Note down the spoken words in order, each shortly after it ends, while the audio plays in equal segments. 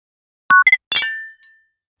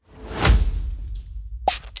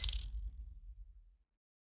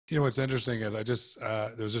You know, what's interesting is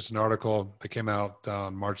there was just an article that came out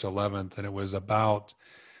on March 11th, and it was about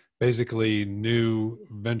basically new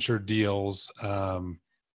venture deals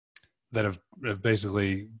that have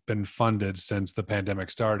basically been funded since the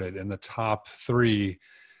pandemic started. And the top three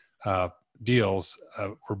deals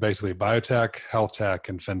were basically biotech, health tech,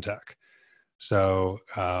 and fintech. So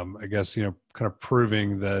I guess, kind of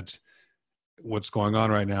proving that what's going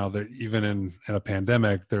on right now, that even in a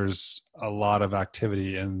pandemic, there's a lot of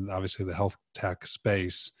activity in obviously the health tech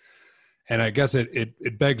space. And I guess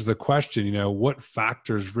it begs the question, what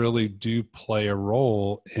factors really do play a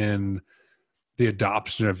role in the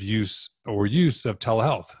adoption of use of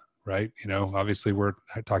telehealth, right? Obviously we're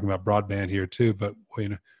talking about broadband here too, but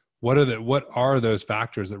what are those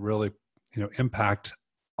factors that really, impact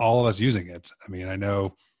all of us using it? I mean, I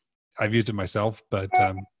know I've used it myself, but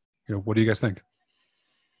what do you guys think?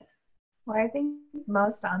 Well, I think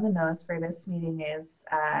most on the nose for this meeting is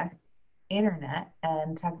internet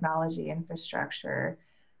and technology infrastructure,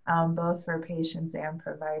 both for patients and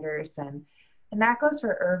providers. And that goes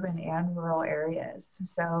for urban and rural areas.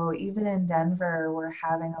 So even in Denver, we're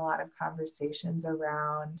having a lot of conversations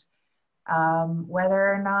around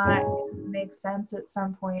whether or not it makes sense at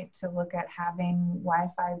some point to look at having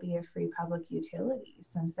Wi-Fi be a free public utility,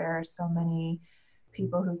 since there are so many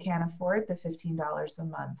people who can't afford the $15 a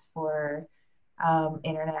month for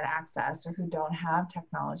internet access, or who don't have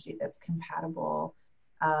technology that's compatible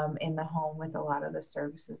in the home with a lot of the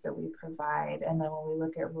services that we provide. And then when we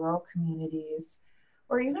look at rural communities,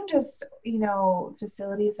 or even just,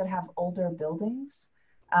 facilities that have older buildings,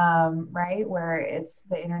 right, where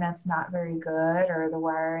the internet's not very good, or the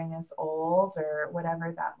wiring is old, or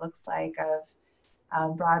whatever that looks like,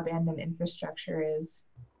 of broadband and infrastructure is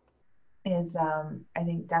I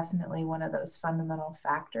think definitely one of those fundamental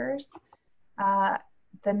factors.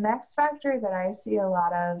 The next factor that I see a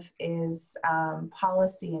lot of is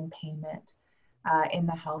policy and payment in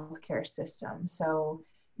the healthcare system. So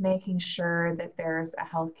making sure that there's a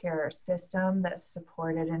healthcare system that's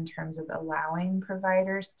supported in terms of allowing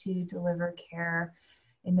providers to deliver care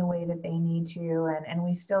in the way that they need to. And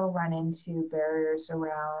we still run into barriers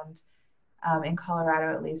around, in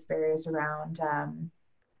Colorado at least, barriers around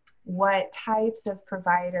what types of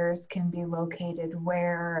providers can be located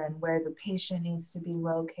where, and where the patient needs to be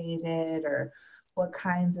located, or what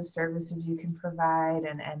kinds of services you can provide,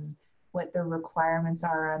 and what the requirements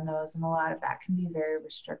are on those. And a lot of that can be very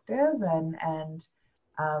restrictive, and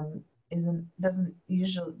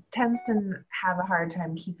tends to have a hard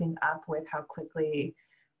time keeping up with how quickly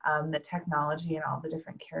the technology and all the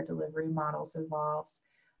different care delivery models evolves.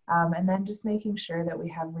 And then just making sure that we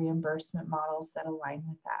have reimbursement models that align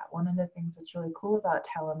with that. One of the things that's really cool about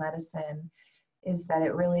telemedicine is that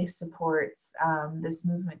it really supports this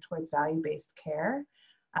movement towards value-based care,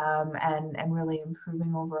 and really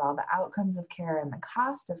improving overall the outcomes of care and the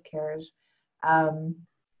cost of care.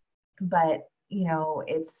 But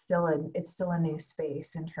it's still a new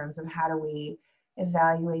space in terms of how do we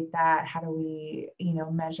evaluate that, how do we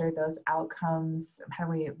measure those outcomes, how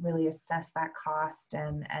do we really assess that cost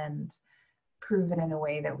and prove it in a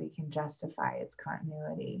way that we can justify its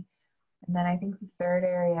continuity. And then I think the third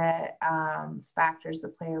area, factors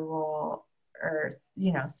that play a role, or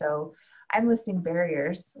so I'm listing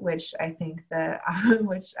barriers, which I think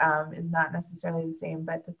which is not necessarily the same,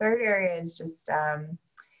 but the third area is just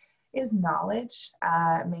is knowledge,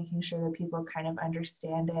 making sure that people kind of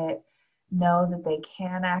understand it, know that they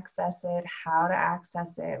can access it, how to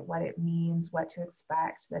access it, what it means, what to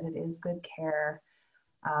expect, that it is good care,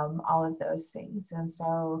 all of those things. And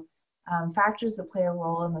so factors that play a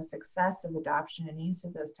role in the success of adoption and use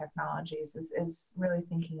of those technologies is really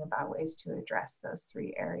thinking about ways to address those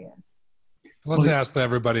three areas. Let's ask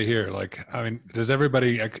everybody here, does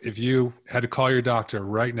everybody, if you had to call your doctor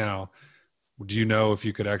right now, do you know if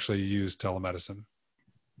you could actually use telemedicine?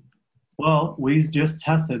 Well, we just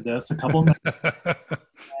tested this a couple minutes ago.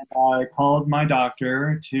 I called my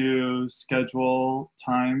doctor to schedule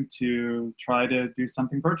time to try to do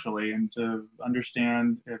something virtually and to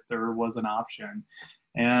understand if there was an option.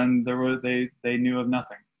 And they knew of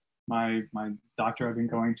nothing. My doctor I've been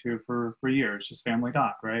going to for years, just family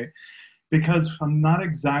doc, right? Because I'm not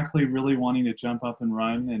exactly really wanting to jump up and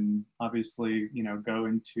run and obviously, go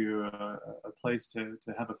into a place to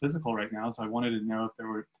have a physical right now. So I wanted to know if there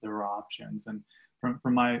were options. And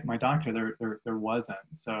from my doctor, there wasn't.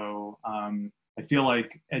 So I feel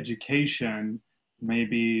like education may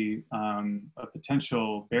be a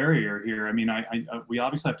potential barrier here. I mean, we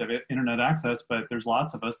obviously have to have internet access, but there's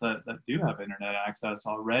lots of us that do have internet access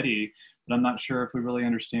already. But I'm not sure if we really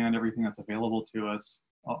understand everything that's available to us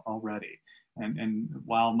already. And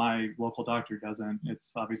while my local doctor doesn't,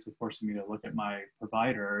 it's obviously forcing me to look at my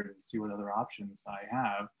provider to see what other options I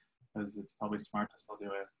have, because it's probably smart to still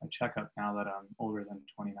do a checkup now that I'm older than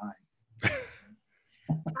 29.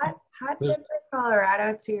 Hot tip for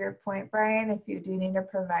Colorado, to your point, Brian, if you do need a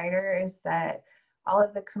provider, is that all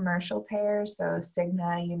of the commercial payers, so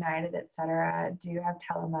Cigna, United, et cetera, do have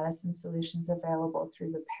telemedicine solutions available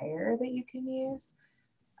through the payer that you can use.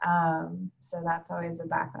 So that's always a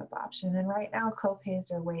backup option. And right now,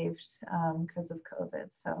 co-pays are waived because of COVID.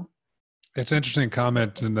 So it's an interesting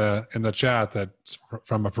comment in the chat that's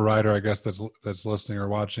from a provider, I guess, that's listening or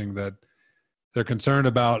watching, that they're concerned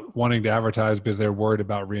about wanting to advertise because they're worried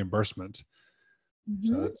about reimbursement. mm-hmm.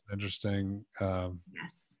 So that's interesting.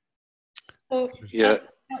 Yes. So, yeah.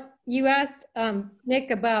 You asked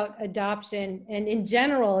Nick about adoption, and in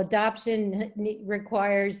general, adoption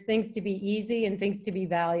requires things to be easy and things to be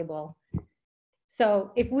valuable.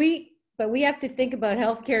 So but we have to think about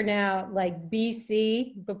healthcare now like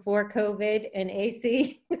BC before COVID and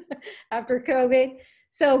AC after COVID.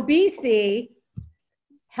 So BC,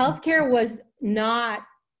 healthcare was not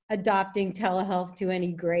adopting telehealth to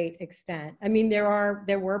any great extent. I mean, there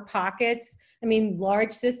were pockets. I mean,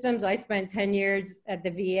 large systems. I spent 10 years at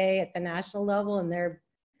the VA at the national level, and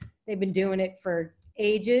they've been doing it for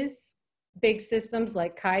ages. Big systems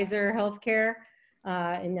like Kaiser Healthcare,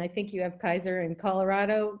 and I think you have Kaiser in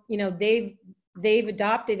Colorado. You know, they've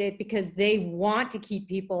adopted it because they want to keep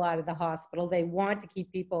people out of the hospital. They want to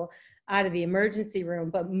keep people out of the emergency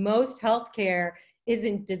room. But most healthcare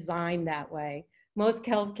isn't designed that way. Most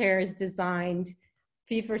healthcare is designed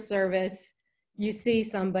fee for service. You see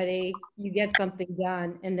somebody, you get something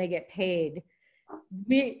done, and they get paid.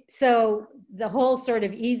 So the whole sort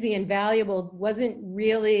of easy and valuable wasn't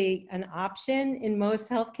really an option in most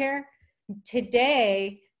healthcare.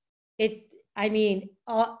 Today,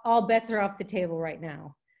 all bets are off the table right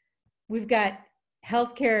now. We've got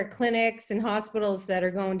healthcare clinics and hospitals that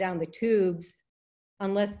are going down the tubes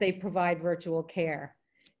unless they provide virtual care.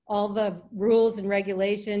 All the rules and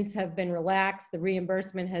regulations have been relaxed. The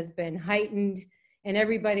reimbursement has been heightened, and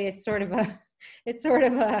everybody, it's sort of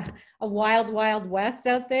a wild, wild west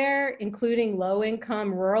out there, including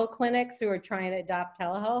low-income rural clinics who are trying to adopt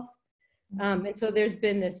telehealth. And so there's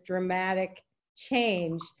been this dramatic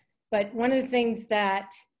change. But one of the things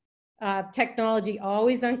that technology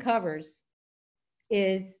always uncovers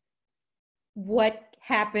is what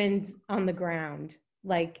happens on the ground.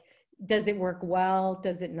 Like, does it work well?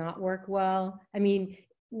 Does it not work well? I mean,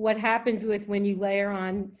 what happens when you layer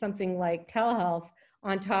on something like telehealth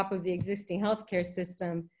on top of the existing healthcare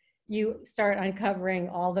system, you start uncovering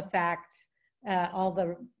all the facts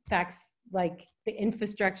like the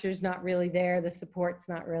infrastructure's not really there, the support's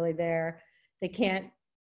not really there. They can't,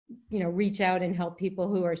 reach out and help people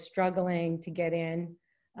who are struggling to get in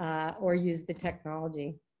or use the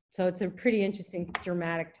technology. So it's a pretty interesting,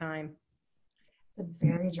 dramatic time. It's a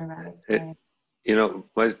very dramatic time.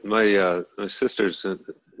 My sister's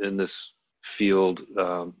in this field.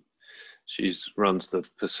 She runs the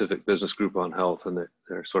Pacific Business Group on Health, and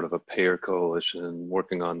they're sort of a payer coalition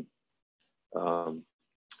working on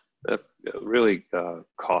really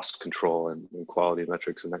cost control and quality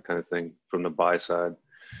metrics and that kind of thing from the buy side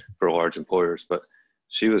for large employers. But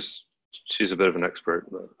she's a bit of an expert.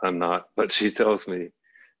 I'm not, but she tells me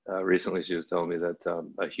recently, she was telling me that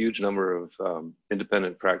a huge number of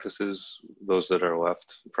independent practices, those that are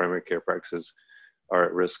left, primary care practices, are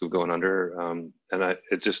at risk of going under. And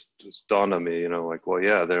it just dawned on me, well,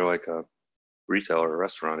 yeah, they're like a retailer or a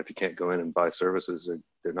restaurant. If you can't go in and buy services,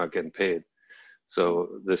 they're not getting paid.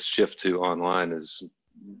 So this shift to online is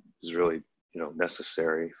really,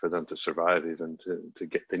 necessary for them to survive, even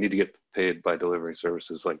they need to get paid by delivering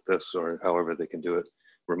services like this, or however they can do it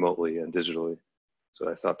remotely and digitally. So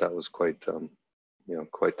I thought that was quite telling.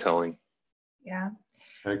 Yeah.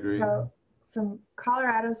 I agree. So some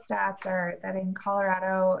Colorado stats are that in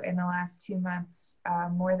Colorado in the last 2 months,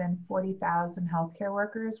 more than 40,000 healthcare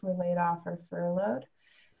workers were laid off or furloughed.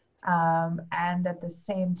 And at the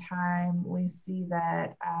same time, we see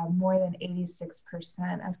that more than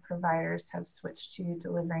 86% of providers have switched to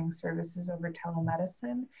delivering services over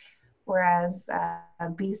telemedicine, whereas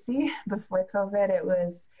BC, before COVID, it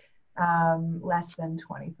was less than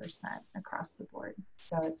 20% across the board.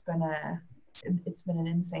 So it's been an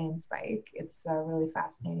insane spike. It's really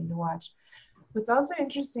fascinating to watch. What's also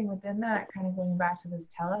interesting within that, kind of going back to this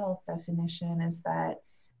telehealth definition, is that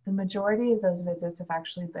the majority of those visits have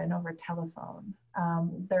actually been over telephone.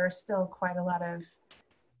 There are still quite a lot of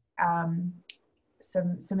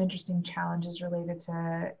some interesting challenges related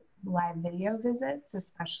to live video visits,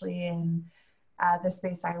 especially in the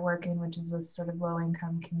space I work in, which is with sort of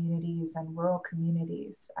low-income communities and rural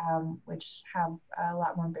communities, which have a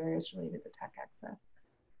lot more barriers related to tech access.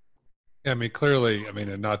 Yeah, I mean, clearly, I mean,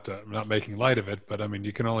 and I'm not making light of it, but I mean,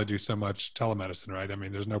 you can only do so much telemedicine, right? I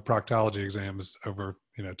mean, there's no proctology exams over,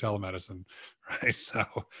 telemedicine, right? So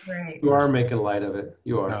Right. You are making light of it.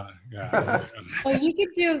 You are. yeah. Well, you could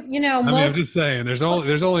do, I mean, I'm just saying, there's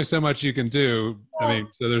only so much you can do. I mean,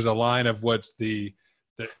 so there's a line of what's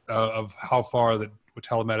of how far that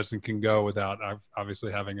telemedicine can go without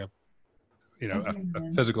obviously having a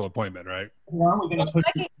physical appointment, right? Why aren't we going to put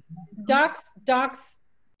docs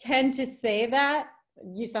tend to say that.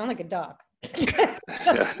 You sound like a doc.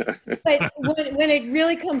 But when it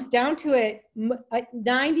really comes down to it,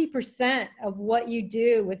 90% of what you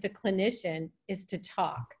do with a clinician is to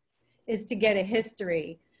talk, is to get a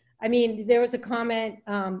history. I mean, there was a comment,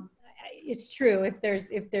 it's true, if there's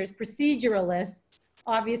proceduralists,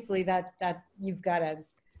 obviously that you've got to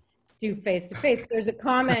do face-to-face. There's a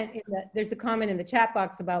comment in the chat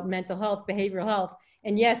box about mental health, behavioral health,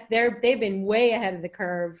 and yes, they've been way ahead of the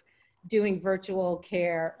curve doing virtual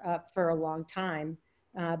care for a long time,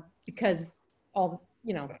 because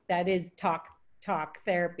that is talk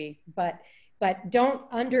therapy. But don't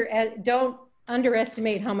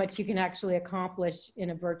underestimate how much you can actually accomplish in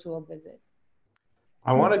a virtual visit.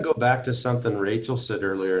 I want to go back to something Rachel said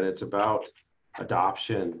earlier, and it's about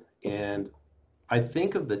adoption. And I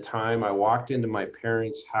think of the time I walked into my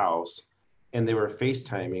parents' house and they were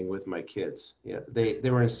FaceTiming with my kids. Yeah, they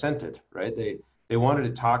were incented, right? They wanted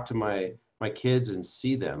to talk to my kids and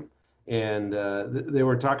see them. And they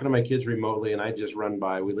were talking to my kids remotely, and I just run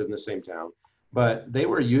by. We live in the same town. But they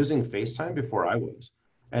were using FaceTime before I was.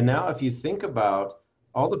 And now if you think about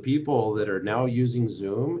all the people that are now using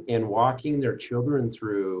Zoom and walking their children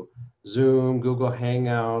through Zoom, Google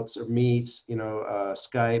Hangouts, or Meets,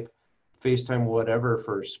 Skype, FaceTime, whatever,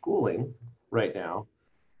 for schooling right now,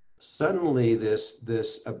 suddenly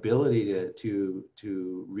this ability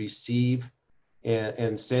to receive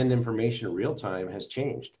and send information in real time has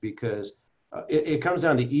changed, because it comes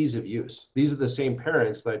down to ease of use. These are the same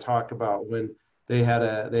parents that I talk about when they had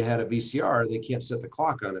a VCR. They can't set the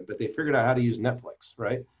clock on it, but they figured out how to use Netflix,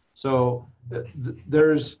 right? So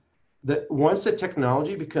once the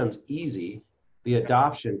technology becomes easy, the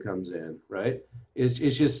adoption comes in, right? It's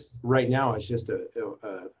just right now it's just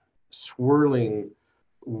a swirling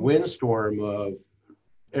windstorm of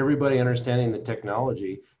everybody understanding the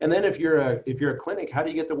technology. And then if you're a clinic, how do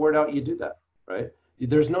you get the word out? You do that, right?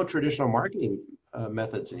 There's no traditional marketing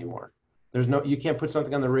methods anymore. You can't put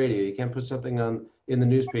something on the radio. You can't put something in the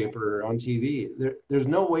newspaper or on TV. There's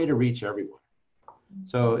no way to reach everyone.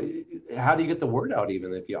 So how do you get the word out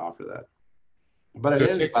even if you offer that? But it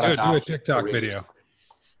is about do a TikTok video.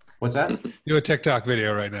 What's that? Do a TikTok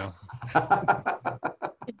video right now.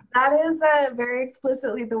 That is very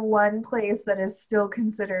explicitly the one place that is still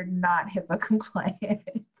considered not HIPAA compliant.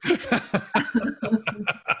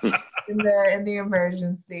 in the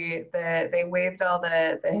emergency, they waived all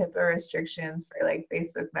the HIPAA restrictions for like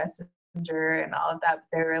Facebook Messenger and all of that.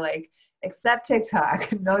 They were like, except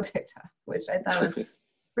TikTok, no TikTok, which I thought was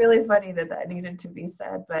really funny that needed to be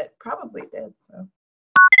said, but probably did. So